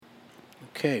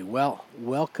Okay, well,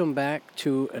 welcome back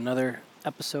to another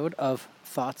episode of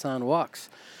Thoughts on Walks.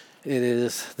 It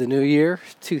is the new year,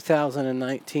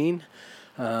 2019.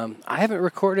 I haven't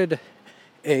recorded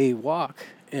a walk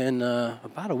in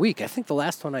about a week. I think the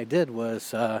last one I did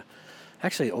was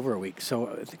actually over a week.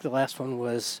 So I think the last one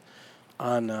was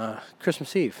on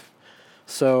Christmas Eve.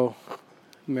 So,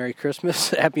 Merry Christmas,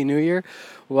 Happy New Year.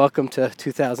 Welcome to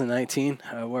 2019,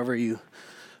 wherever you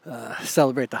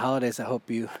celebrate the holidays. I hope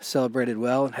you celebrated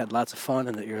well and had lots of fun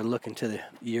and that you're looking to the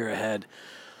year ahead.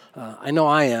 I know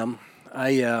I am.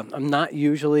 I'm not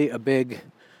usually a big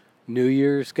New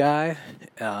Year's guy.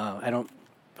 I don't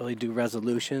really do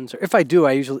resolutions, or if I do,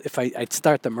 I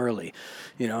start them early.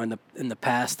 You know, in the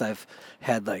past, I've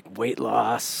had like weight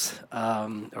loss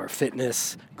or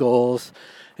fitness goals,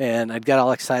 and I'd get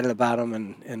all excited about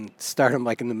them and start them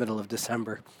like in the middle of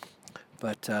December.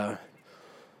 But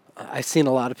I've seen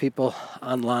a lot of people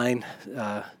online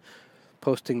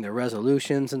posting their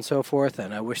resolutions and so forth,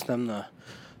 and I wish them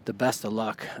the best of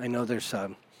luck. I know there's a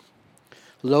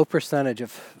low percentage of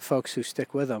folks who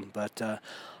stick with them, but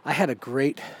I had a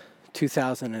great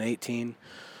 2018.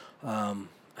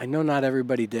 I know not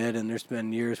everybody did, and there's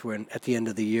been years when at the end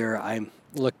of the year I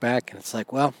look back and it's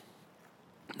like, well,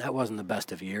 that wasn't the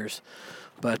best of years,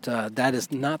 but that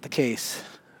is not the case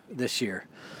this year.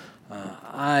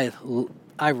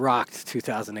 I rocked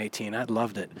 2018. I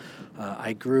loved it.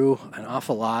 I grew an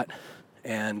awful lot,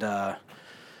 and I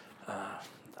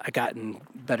got in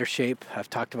better shape. I've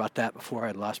talked about that before.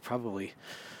 I'd lost probably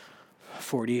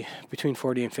between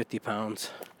 40 and 50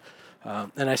 pounds.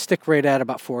 And I stick right at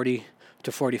about 40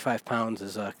 to 45 pounds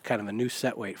is a kind of a new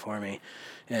set weight for me.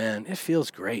 And it feels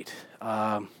great.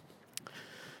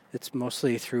 It's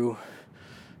mostly through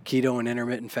keto and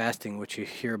intermittent fasting, which you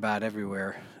hear about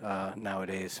everywhere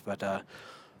nowadays. But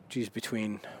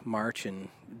between March and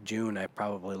June, I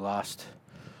probably lost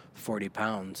 40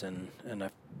 pounds, and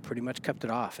I've pretty much kept it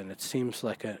off. And it seems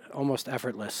like almost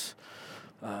effortless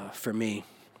for me,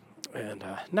 and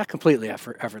not completely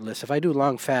effortless. If I do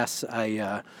long fasts,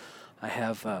 I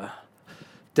have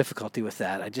difficulty with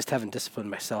that. I just haven't disciplined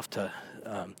myself to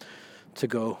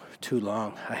go too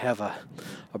long. I have a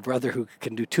brother who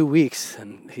can do 2 weeks,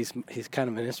 and he's kind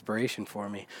of an inspiration for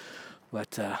me.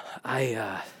 But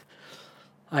I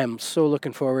am so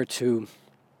looking forward to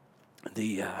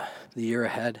the year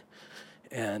ahead,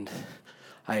 and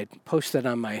I had posted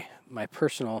on my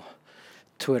personal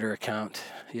Twitter account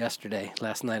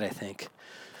last night I think,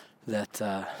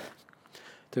 that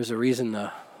there's a reason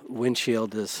the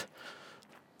windshield is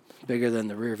bigger than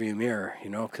the rearview mirror,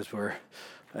 because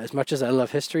as much as I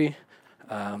love history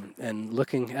and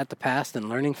looking at the past and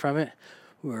learning from it,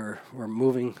 we're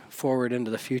moving forward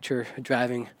into the future,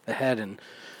 driving ahead, and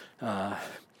I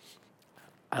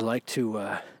like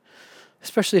to,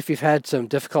 especially if you've had some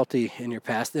difficulty in your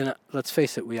past, and let's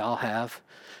face it, we all have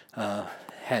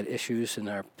had issues in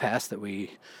our past that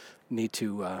we need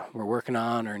to, we're working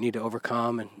on or need to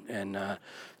overcome and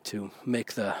to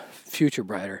make the future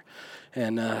brighter.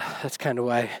 And that's kind of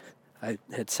why I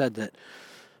had said that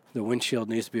the windshield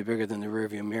needs to be bigger than the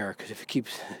rearview mirror, because if you keep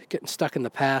getting stuck in the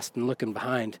past and looking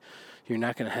behind, you're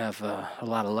not going to have a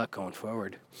lot of luck going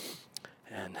forward.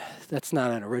 And that's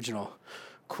not an original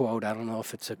quote. I don't know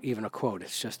if it's even a quote.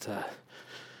 It's just a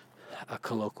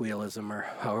colloquialism, or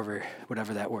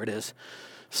whatever that word is.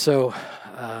 So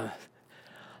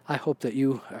I hope that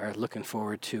you are looking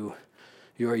forward to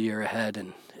your year ahead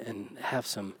and have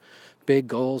some big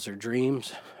goals or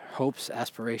dreams, hopes,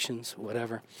 aspirations,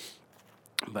 whatever.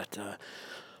 But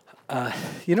it's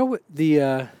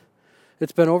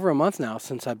been over a month now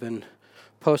since I've been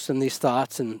posting these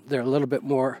thoughts, and they're a little bit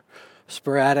more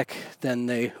sporadic than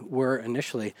they were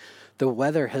initially. The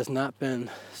weather has not been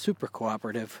super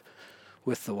cooperative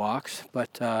with the walks,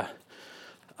 but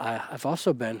I've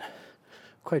also been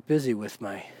quite busy with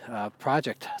my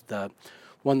project, the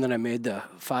one that I made the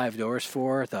 5 doors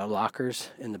for, the lockers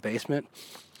in the basement.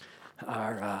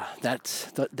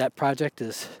 That project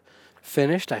is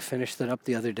finished. I finished it up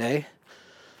the other day,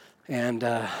 and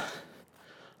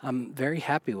I'm very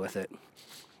happy with it.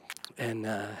 And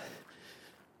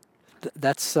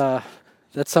that's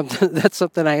something that's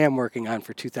something I am working on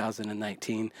for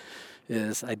 2019.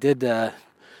 Is I did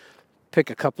pick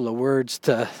a couple of words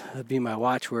to be my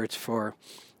watchwords for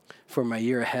my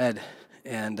year ahead,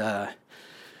 and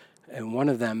one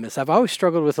of them is I've always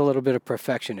struggled with a little bit of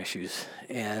perfection issues,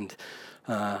 and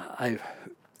there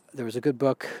was a good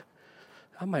book.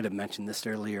 I might have mentioned this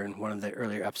earlier in one of the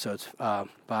earlier episodes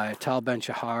by Tal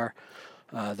Ben-Shahar,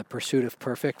 The Pursuit of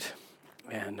Perfect.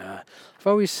 And I've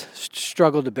always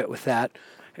struggled a bit with that,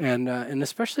 and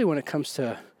especially when it comes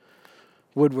to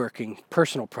woodworking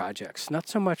personal projects, not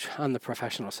so much on the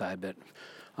professional side, but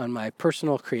on my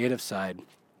personal creative side,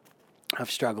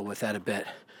 I've struggled with that a bit.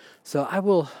 So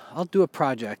I'll do a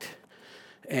project,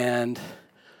 and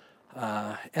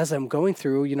as I'm going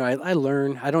through, I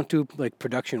learn. I don't do like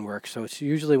production work, so it's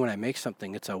usually when I make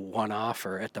something, it's a one-off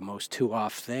or at the most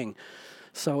two-off thing.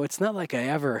 So it's not like I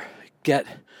ever get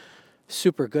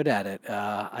super good at it.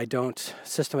 I don't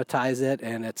systematize it,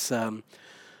 and it's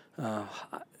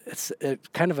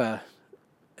kind of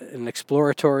an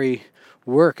exploratory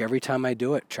work every time I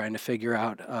do it, trying to figure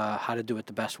out how to do it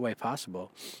the best way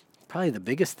possible. Probably the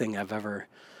biggest thing I've ever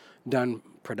done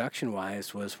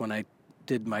production-wise was when I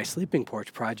did my sleeping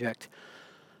porch project.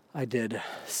 I did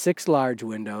 6 large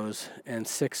windows and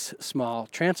 6 small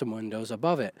transom windows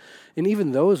above it. And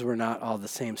even those were not all the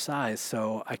same size,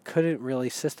 so I couldn't really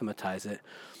systematize it.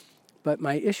 But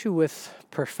my issue with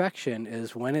perfection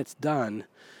is when it's done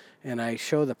and I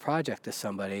show the project to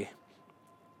somebody,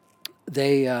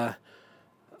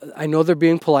 I know they're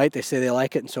being polite, they say they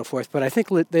like it and so forth, but I think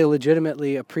they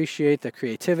legitimately appreciate the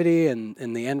creativity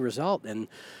and the end result. And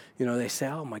they say,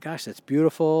 oh my gosh, that's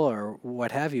beautiful, or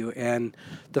what have you. And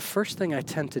the first thing I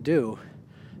tend to do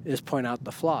is point out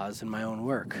the flaws in my own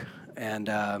work. And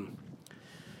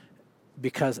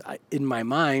because in my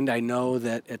mind, I know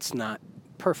that it's not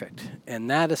perfect. And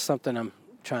that is something I'm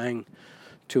trying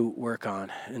to work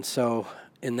on. And so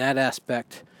in that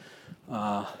aspect,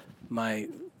 my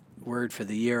word for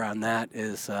the year on that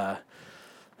is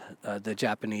the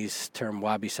Japanese term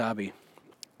wabi-sabi,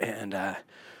 and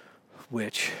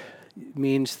which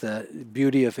means the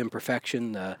beauty of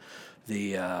imperfection,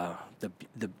 the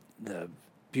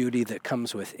beauty that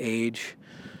comes with age,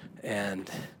 and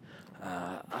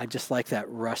I just like that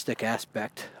rustic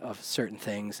aspect of certain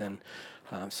things. And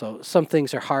so some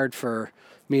things are hard for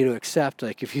me to accept.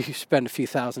 Like if you spend a few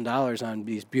 $1,000s on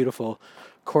these beautiful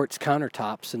quartz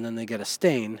countertops and then they get a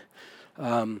stain,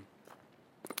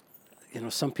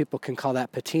 some people can call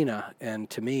that patina, and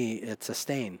to me, it's a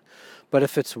stain. But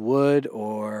if it's wood,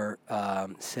 or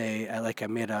say, I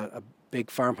made a big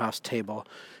farmhouse table,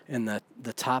 and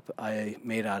the top I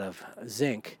made out of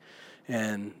zinc,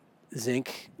 and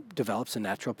zinc develops a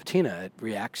natural patina. It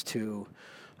reacts to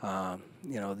the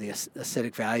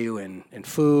acidic value in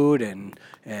food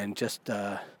and just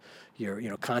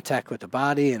your contact with the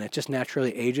body, and it just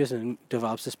naturally ages and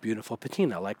develops this beautiful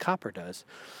patina like copper does.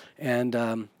 And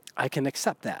I can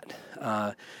accept that,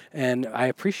 and I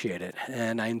appreciate it,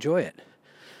 and I enjoy it.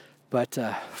 But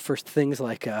for things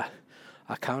like a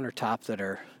countertop that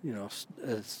are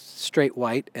straight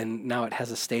white and now it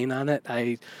has a stain on it,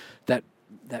 that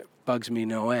bugs me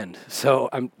no end. So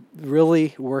I'm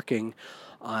really working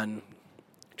on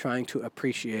trying to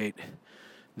appreciate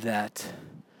that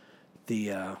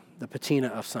the patina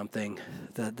of something,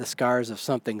 the scars of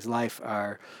something's life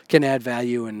can add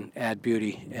value and add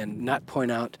beauty, and not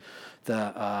point out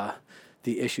the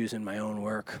issues in my own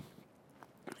work.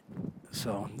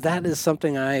 So that is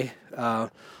something I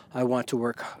want to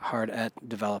work hard at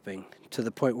developing, to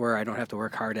the point where I don't have to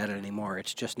work hard at it anymore.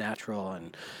 It's just natural,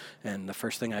 and the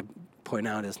first thing I point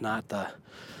out is not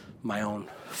my own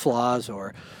flaws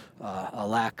or a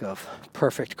lack of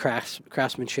perfect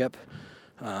craftsmanship.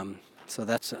 So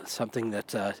that's something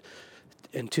that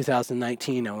in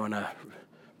 2019 I want to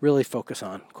really focus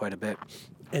on quite a bit.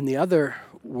 And the other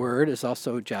word is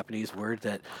also a Japanese word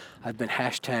that I've been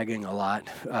hashtagging a lot,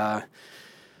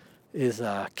 is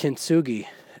kintsugi.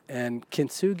 And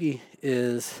kintsugi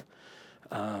is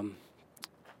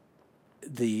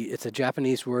it's a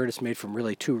Japanese word. It's made from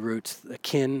really 2 roots. The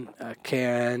kin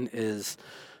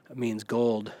means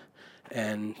gold,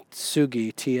 and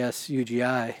sugi,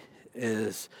 Tsugi,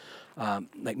 is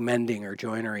like mending or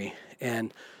joinery.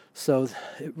 And so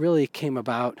it really came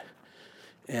about,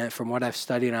 and from what I've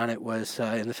studied on it, was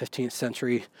in the 15th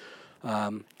century,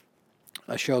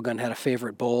 a shogun had a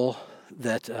favorite bowl,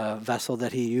 vessel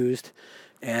that he used,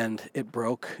 and it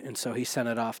broke, and so he sent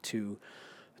it off to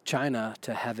China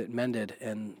to have it mended.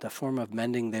 And the form of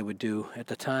mending they would do at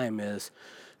the time is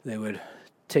they would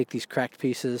take these cracked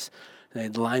pieces,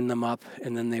 they'd line them up,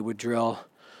 and then they would drill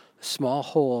small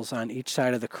holes on each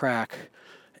side of the crack,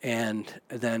 and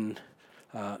then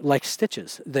like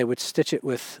stitches, they would stitch it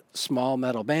with small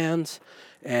metal bands,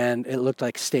 and it looked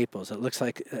like staples. It looks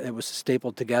like it was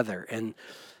stapled together, and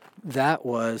that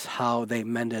was how they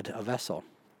mended a vessel.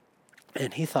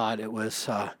 And he thought it was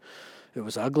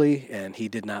ugly, and he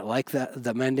did not like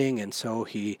the mending, and so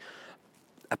he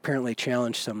apparently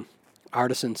challenged some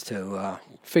artisans to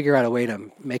figure out a way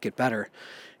to make it better.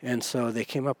 And so they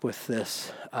came up with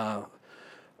this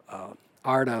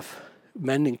art of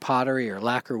mending pottery or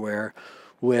lacquerware,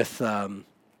 with like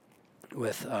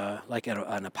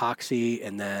an epoxy,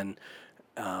 and then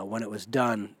when it was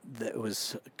done, it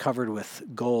was covered with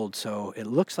gold, so it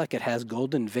looks like it has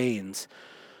golden veins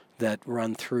that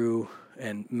run through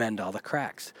and mend all the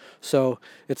cracks. So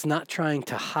it's not trying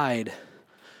to hide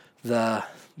the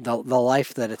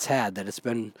life that it's had, that it's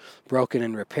been broken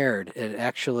and repaired. It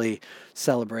actually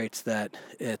celebrates that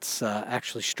it's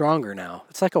actually stronger now.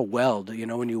 It's like a weld. You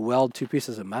know, when you weld two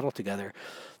pieces of metal together,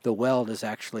 the weld is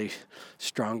actually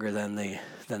stronger than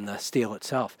the steel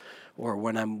itself. Or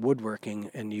when I'm woodworking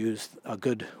and use a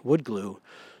good wood glue,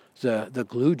 the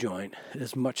glue joint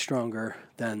is much stronger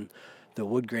than the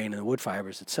wood grain and the wood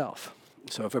fibers itself.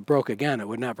 So if it broke again, it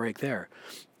would not break there.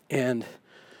 And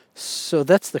so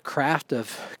that's the craft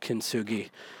of kintsugi.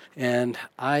 And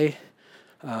I,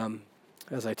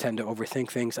 as I tend to overthink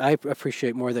things, I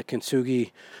appreciate more the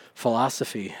kintsugi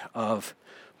philosophy of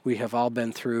we have all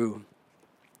been through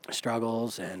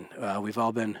struggles, and we've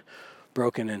all been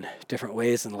broken in different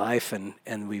ways in life,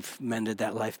 and we've mended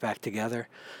that life back together,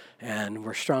 and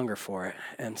we're stronger for it.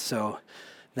 And so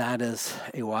that is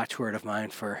a watchword of mine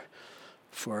for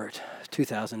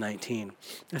 2019.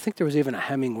 I think there was even a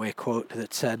Hemingway quote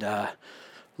that said,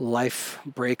 life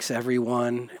breaks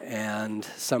everyone, and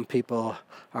some people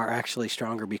are actually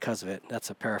stronger because of it. That's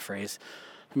a paraphrase.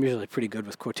 I'm usually pretty good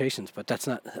with quotations, but that's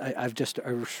not, I just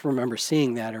remember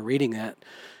seeing that or reading that.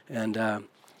 And,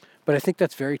 but I think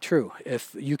that's very true.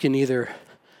 If you can either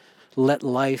let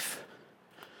life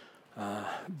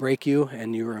break you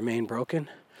and you remain broken,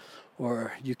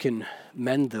 or you can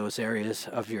mend those areas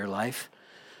of your life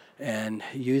and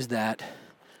use that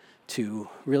to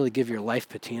really give your life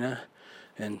patina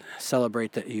and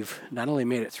celebrate that you've not only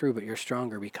made it through, but you're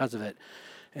stronger because of it.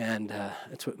 And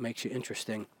it's what makes you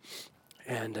interesting.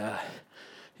 And,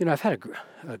 you know, I've had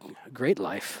a great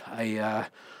life.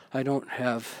 I don't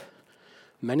have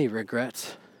many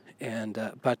regrets,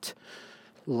 and but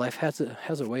life has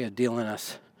a way of dealing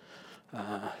us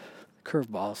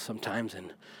curveballs sometimes,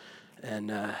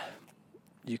 and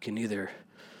you can either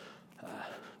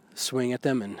swing at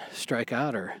them and strike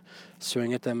out, or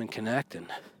swing at them and connect. And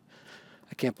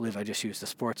I can't believe I just used a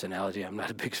sports analogy. I'm not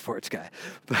a big sports guy,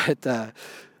 but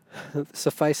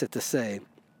suffice it to say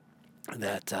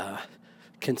that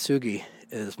kintsugi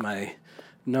is my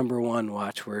number one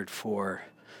watchword for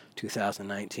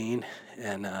 2019,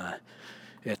 and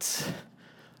its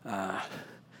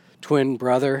twin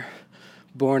brother,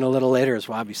 born a little later, is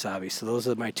wabi sabi. So those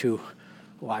are my two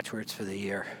watchwords for the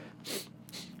year.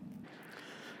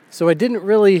 So I didn't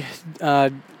really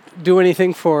do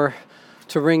anything to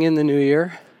ring in the new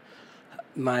year.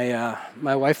 My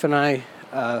wife and I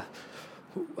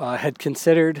had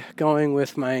considered going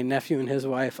with my nephew and his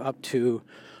wife up to,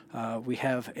 we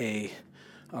have a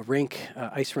rink,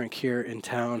 ice rink here in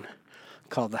town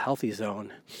called the Healthy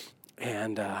Zone.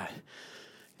 And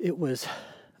it was,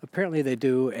 apparently they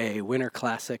do a Winter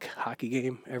Classic hockey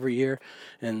game every year,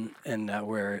 and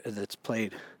where it's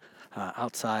played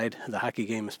outside. The hockey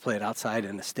game is played outside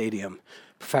in the stadium,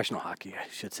 professional hockey, I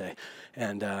should say.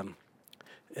 And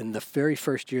in the very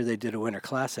first year they did a Winter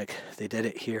Classic, they did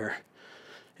it here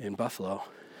in Buffalo,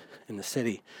 in the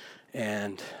city.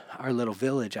 And our little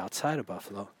village outside of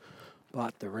Buffalo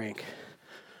bought the rink.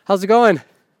 How's it going?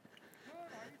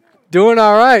 Doing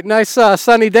all right. Nice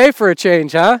sunny day for a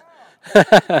change, huh?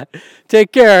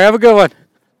 Take care. Have a good one.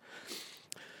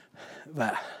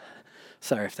 But,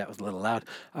 sorry if that was a little loud.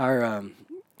 Our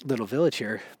little village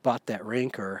here bought that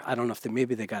rink, or I don't know if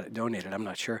maybe they got it donated. I'm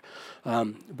not sure.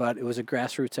 But it was a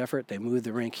grassroots effort. They moved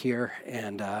the rink here,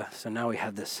 and so now we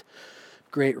have this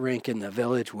great rink in the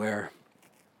village where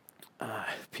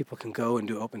people can go and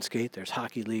do open skate. There's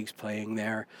hockey leagues playing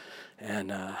there,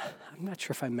 and I'm not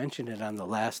sure if I mentioned it on the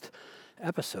last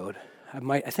episode.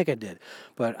 I think I did,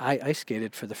 but I ice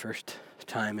skated for the first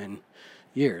time in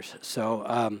years.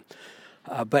 So,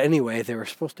 but anyway, they were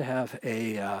supposed to have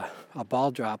a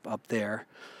ball drop up there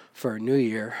for New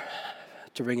Year,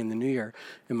 to ring in the New Year,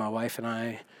 and my wife and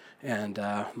I and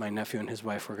my nephew and his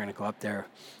wife were going to go up there,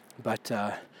 but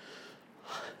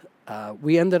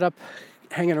we ended up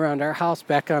hanging around our house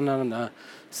back on the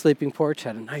sleeping porch,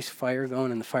 had a nice fire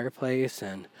going in the fireplace,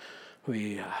 and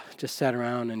we just sat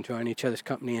around enjoying each other's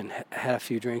company and had a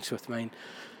few drinks with my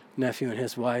nephew and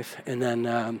his wife. And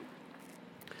then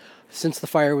since the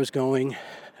fire was going,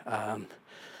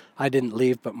 I didn't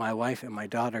leave, but my wife and my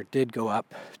daughter did go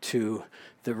up to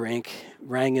the rink,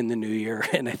 rang in the New Year,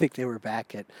 and I think they were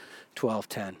back at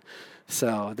 12:10.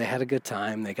 So they had a good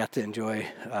time. They got to enjoy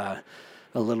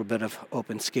a little bit of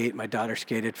open skate. My daughter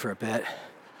skated for a bit.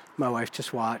 My wife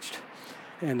just watched.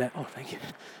 And, oh, thank you.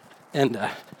 And,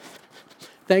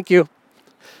 thank you.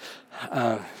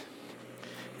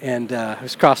 And I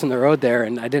was crossing the road there,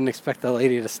 and I didn't expect the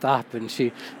lady to stop, and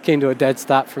she came to a dead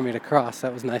stop for me to cross.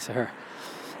 That was nice of her.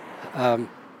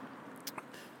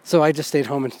 So I just stayed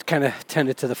home and kind of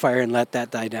tended to the fire and let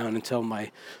that die down until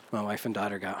my wife and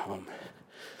daughter got home.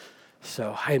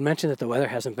 So I had mentioned that the weather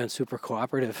hasn't been super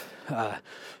cooperative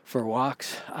for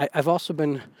walks. I've also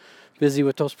been busy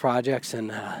with those projects,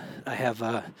 and I have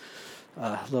a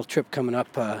little trip coming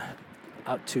up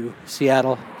out to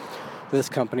Seattle with this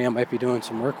company I might be doing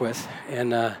some work with.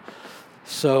 And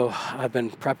so I've been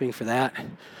prepping for that.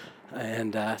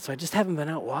 And so I just haven't been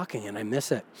out walking, and I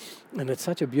miss it. And it's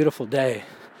such a beautiful day.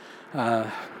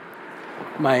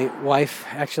 My wife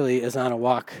actually is on a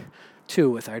walk,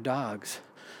 too, with our dogs.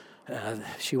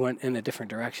 She went in a different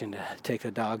direction to take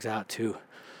the dogs out to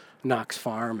Knox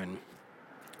Farm and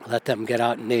let them get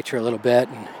out in nature a little bit,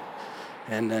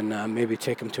 and then maybe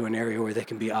take them to an area where they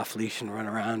can be off leash and run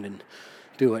around and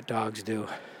do what dogs do.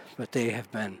 But they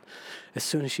have been, as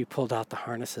soon as she pulled out the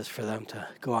harnesses for them to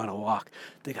go on a walk,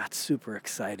 they got super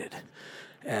excited,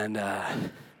 and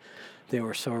they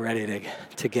were so ready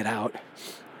to get out.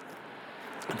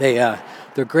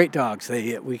 They're great dogs.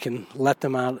 We can let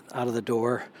them out of the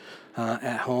door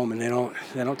at home, and they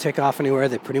don't take off anywhere.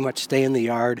 They pretty much stay in the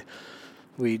yard.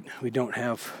 We don't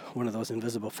have one of those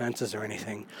invisible fences or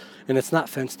anything, and it's not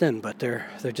fenced in. But they're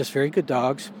just very good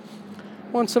dogs.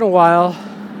 Once in a while,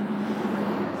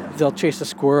 they'll chase a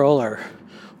squirrel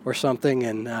or something,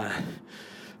 and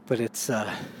but it's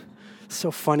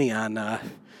so funny on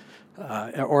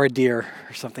or a deer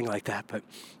or something like that. But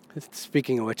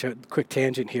speaking of which, a quick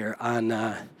tangent here.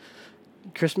 On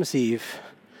Christmas Eve,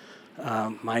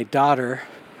 my daughter,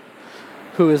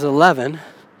 who is 11,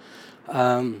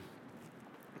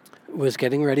 was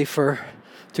getting ready to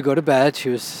go to bed. She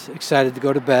was excited to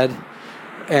go to bed,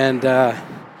 and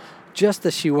just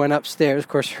as she went upstairs, of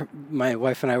course, my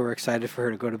wife and I were excited for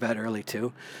her to go to bed early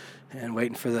too, and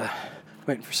waiting for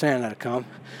Santa to come.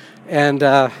 And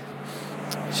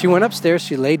she went upstairs.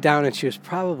 She laid down, and she was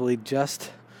probably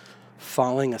just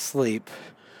falling asleep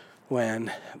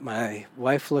when my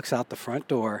wife looks out the front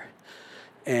door,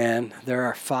 and there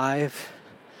are 5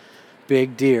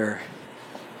 big deer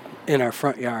in our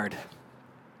front yard.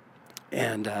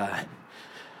 And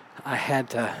I had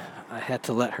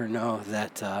to let her know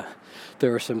that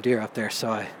there were some deer up there.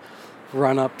 So I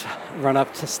run up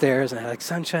the stairs, and I'm like,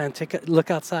 "Sunshine,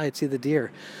 look outside, see the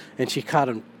deer." And she caught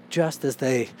them just as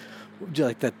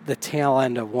like the tail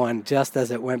end of one, just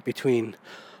as it went between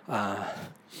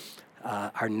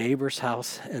our neighbor's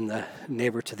house and the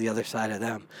neighbor to the other side of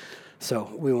them.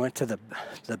 So we went to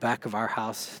the back of our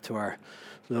house, to our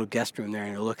little guest room there,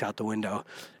 and you look out the window,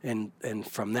 and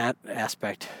from that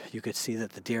aspect you could see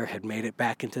that the deer had made it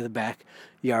back into the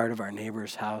backyard of our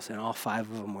neighbor's house, and all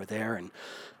 5 of them were there,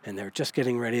 and they were just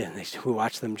getting ready, and we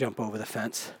watched them jump over the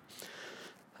fence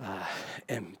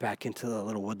and back into the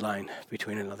little wood line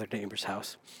between another neighbor's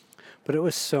house. But it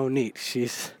was so neat.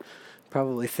 She's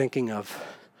probably thinking of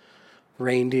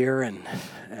reindeer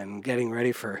and getting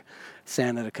ready for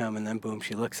Santa to come, and then boom,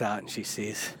 she looks out and she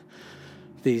sees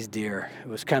these deer. It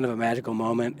was kind of a magical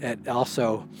moment. It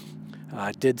also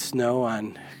did snow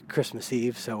on Christmas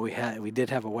Eve, so we did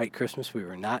have a white Christmas. We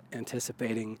were not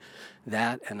anticipating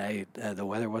that, and the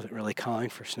weather wasn't really calling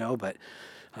for snow, but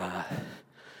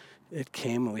it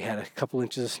came, and we had a couple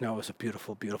inches of snow. It was a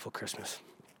beautiful, beautiful Christmas.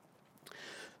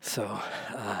 So,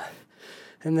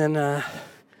 and then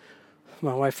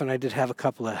my wife and I did have a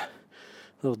couple of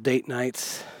little date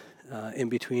nights in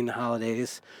between the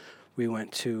holidays. We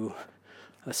went to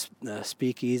a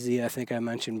speakeasy, I think I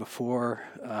mentioned before,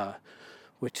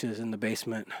 which is in the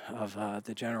basement of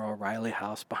the General O'Reilly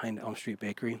house behind Elm Street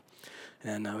Bakery.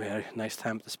 And we had a nice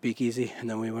time at the speakeasy. And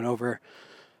then we went over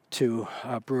to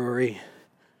a brewery,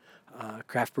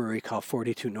 craft brewery called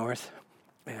 42 North.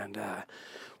 And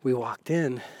we walked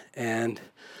in, and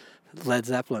Led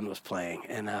Zeppelin was playing.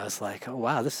 And I was like, oh,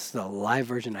 wow, this is the live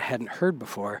version I hadn't heard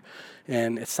before.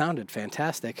 And it sounded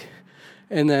fantastic.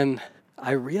 And then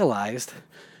I realized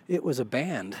it was a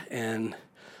band, and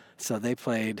so they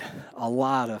played a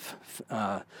lot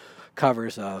of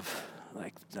covers of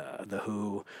like the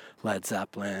Who, Led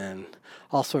Zeppelin,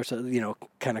 all sorts of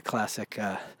kind of classic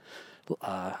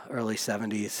early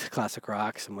 70s classic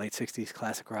rock, some late 60s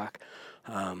classic rock.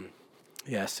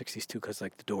 60s too, because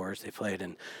like the Doors they played,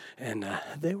 and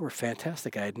they were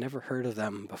fantastic. I had never heard of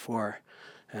them before,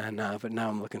 and but now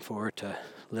I'm looking forward to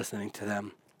listening to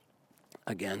them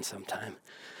again sometime.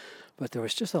 But there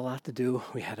was just a lot to do.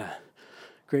 We had a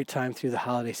great time through the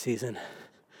holiday season,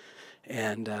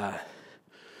 and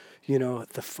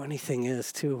the funny thing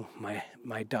is too,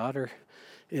 my daughter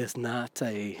is not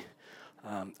a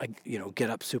get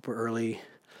up super early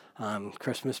on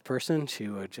Christmas person. She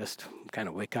would just kind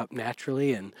of wake up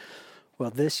naturally. And well,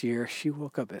 this year she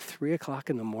woke up at 3 o'clock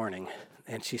in the morning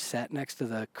and she sat next to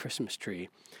the Christmas tree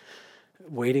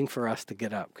waiting for us to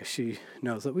get up because she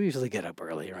knows that we usually get up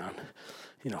early around,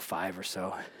 5 or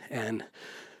so. And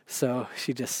so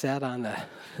she just sat on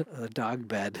the dog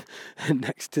bed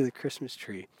next to the Christmas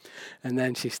tree. And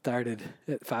then she started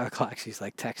at 5 o'clock. She's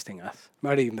like texting us.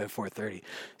 Might have even been 4:30.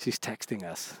 She's texting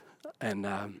us. And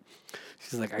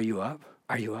she's like, "Are you up?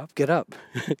 Are you up? Get up.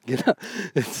 Get up."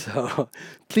 And so,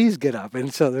 please get up.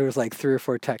 And so there was like 3 or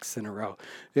 4 texts in a row.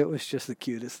 It was just the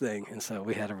cutest thing. And so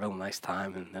we had a real nice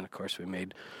time. And then, of course, we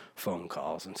made phone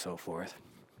calls and so forth.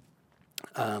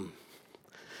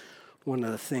 One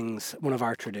of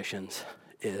our traditions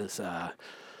is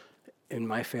in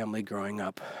my family growing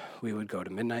up, we would go to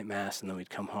midnight mass and then we'd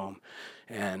come home.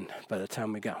 And by the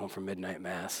time we got home from midnight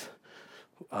mass,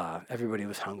 everybody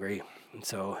was hungry. And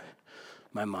so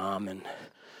my mom and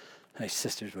my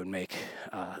sisters would make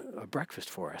a breakfast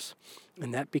for us.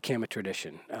 And that became a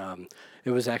tradition.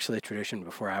 It was actually a tradition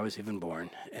before I was even born.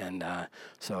 And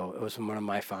so it was one of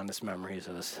my fondest memories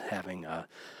of us having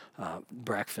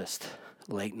breakfast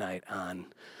late night on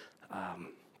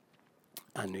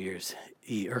New Year's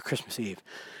Eve or Christmas Eve.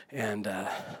 And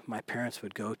my parents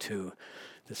would go to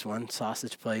this one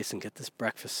sausage place and get this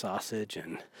breakfast sausage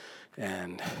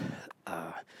and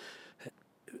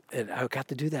I got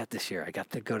to do that this year. I got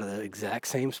to go to the exact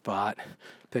same spot,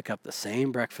 pick up the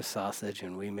same breakfast sausage,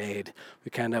 and we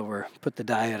kind of put the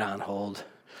diet on hold.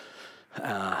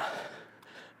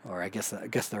 Or I guess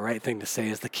the right thing to say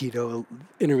is the keto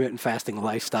intermittent fasting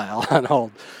lifestyle on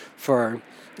hold for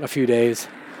a few days.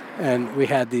 And we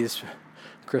had these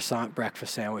croissant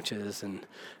breakfast sandwiches. And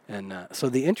so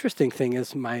the interesting thing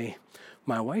is my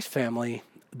wife's family,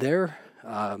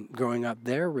 growing up,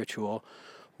 their ritual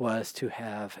was to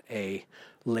have a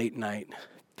late night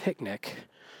picnic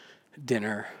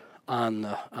dinner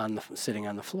sitting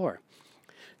on the floor.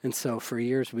 And so for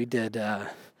years we did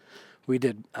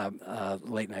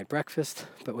late night breakfast,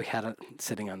 but we had it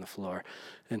sitting on the floor.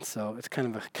 And so it's kind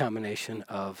of a combination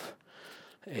of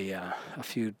a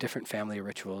few different family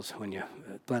rituals. When you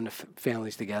blend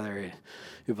families together,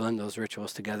 you blend those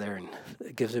rituals together, and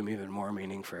it gives them even more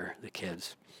meaning for the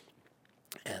kids.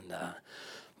 And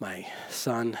my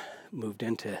son moved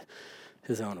into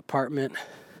his own apartment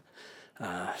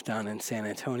down in San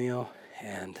Antonio,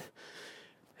 and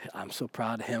I'm so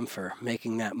proud of him for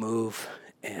making that move.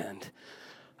 And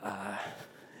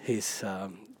he's,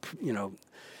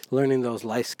 learning those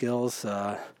life skills.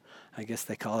 I guess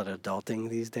they call it adulting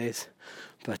these days.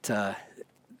 But,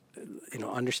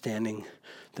 understanding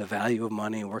the value of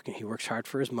money, he works hard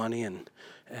for his money, and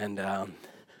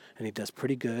he does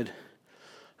pretty good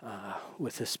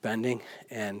with his spending.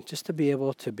 And just to be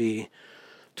able to be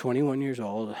 21 years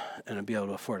old and to be able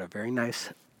to afford a very nice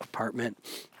apartment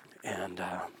and,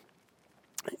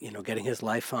 getting his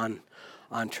life on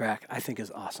track, I think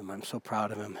is awesome. I'm so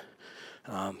proud of him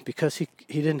because he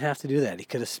didn't have to do that. He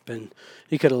could have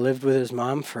lived with his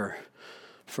mom for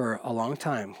a long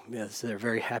time. Yes, they're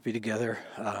very happy together,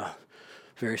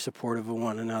 very supportive of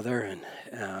one another, and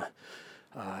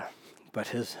but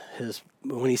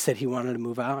when he said he wanted to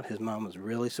move out, his mom was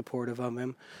really supportive of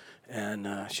him, and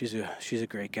she's a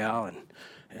great gal,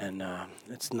 and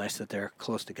it's nice that they're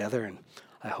close together, and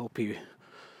I hope he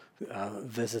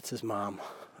visits his mom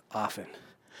often.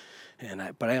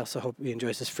 But I also hope he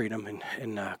enjoys his freedom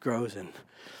and grows in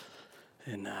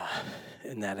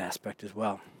that aspect as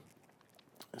well.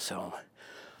 So,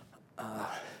 I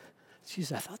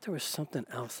thought there was something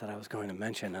else that I was going to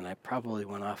mention, and I probably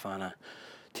went off on a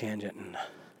tangent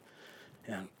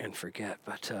and forget.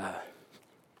 But I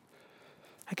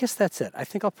guess that's it. I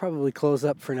think I'll probably close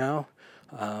up for now.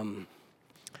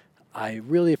 I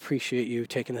really appreciate you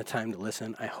taking the time to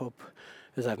listen. I hope,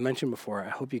 as I've mentioned before, I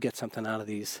hope you get something out of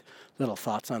these little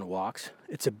thoughts on walks.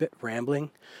 It's a bit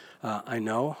rambling. I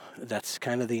know that's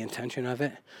kind of the intention of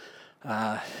it.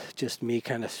 Just me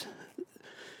kind of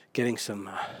getting some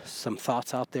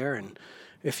thoughts out there, and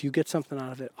if you get something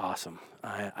out of it, awesome.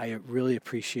 I really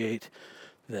appreciate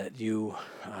that you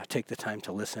take the time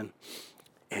to listen,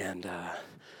 and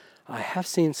I have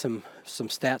seen some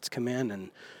stats come in,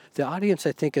 and the audience,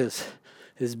 I think, is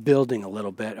building a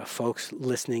little bit of folks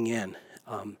listening in.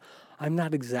 I'm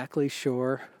not exactly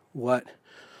sure what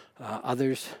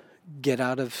others get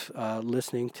out of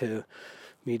listening to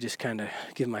me just kind of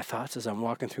give my thoughts as I'm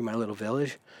walking through my little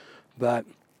village. But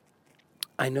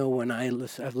I know when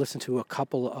I've listened to a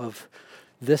couple of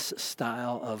this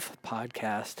style of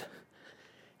podcast,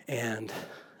 and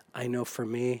I know for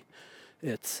me,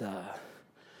 it's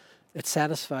it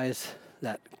satisfies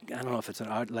that. I don't know if it's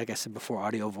like I said before,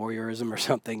 audio voyeurism or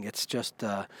something. It's just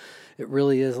it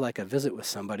really is like a visit with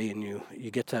somebody, and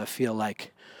you get to feel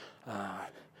like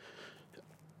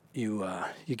you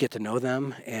get to know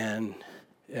them, and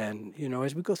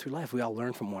as we go through life, we all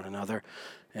learn from one another,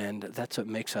 and that's what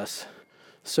makes us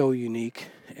so unique.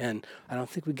 And I don't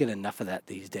think we get enough of that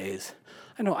these days.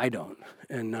 I know I don't,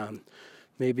 and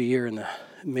maybe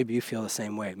maybe you feel the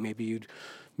same way. Maybe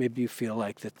you feel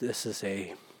like that this is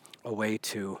a way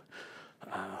to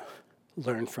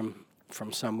learn from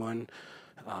someone,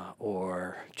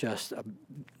 or just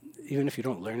even if you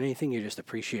don't learn anything, you just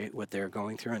appreciate what they're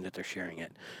going through and that they're sharing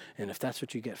it. And if that's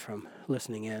what you get from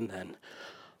listening in, then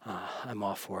I'm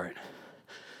all for it.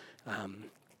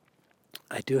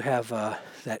 I do have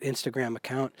that Instagram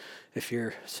account if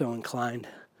you're so inclined.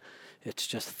 It's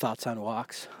just Thoughts on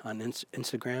Walks on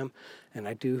Instagram, and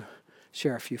I do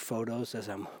share a few photos as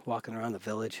I'm walking around the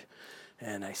village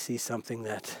and I see something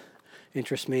that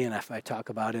interests me, and if I talk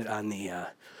about it on the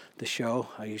show,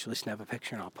 I usually snap a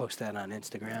picture and I'll post that on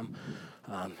Instagram.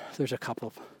 There's a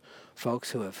couple folks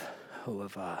who have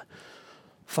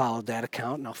followed that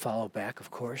account, and I'll follow back, of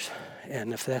course.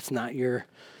 And if that's not your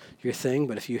thing,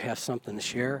 but if you have something to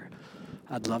share,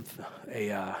 I'd love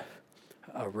a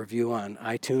review on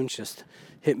iTunes. Just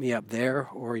hit me up there,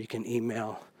 or you can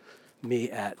email me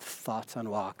at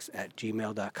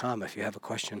thoughtsonwalks@gmail.com if you have a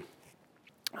question.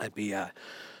 I'd be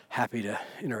happy to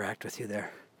interact with you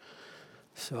there.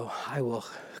 So I will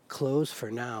close for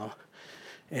now,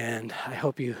 and I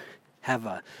hope you have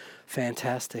a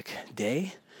fantastic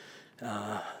day.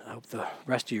 I hope the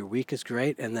rest of your week is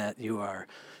great, and that you are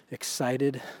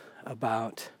excited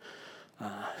about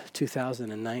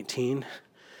 2019,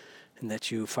 and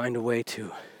that you find a way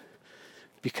to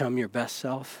become your best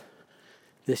self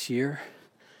this year.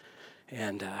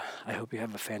 And I hope you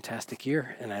have a fantastic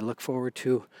year, and I look forward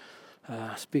to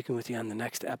speaking with you on the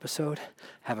next episode.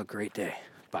 Have a great day.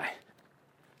 Bye.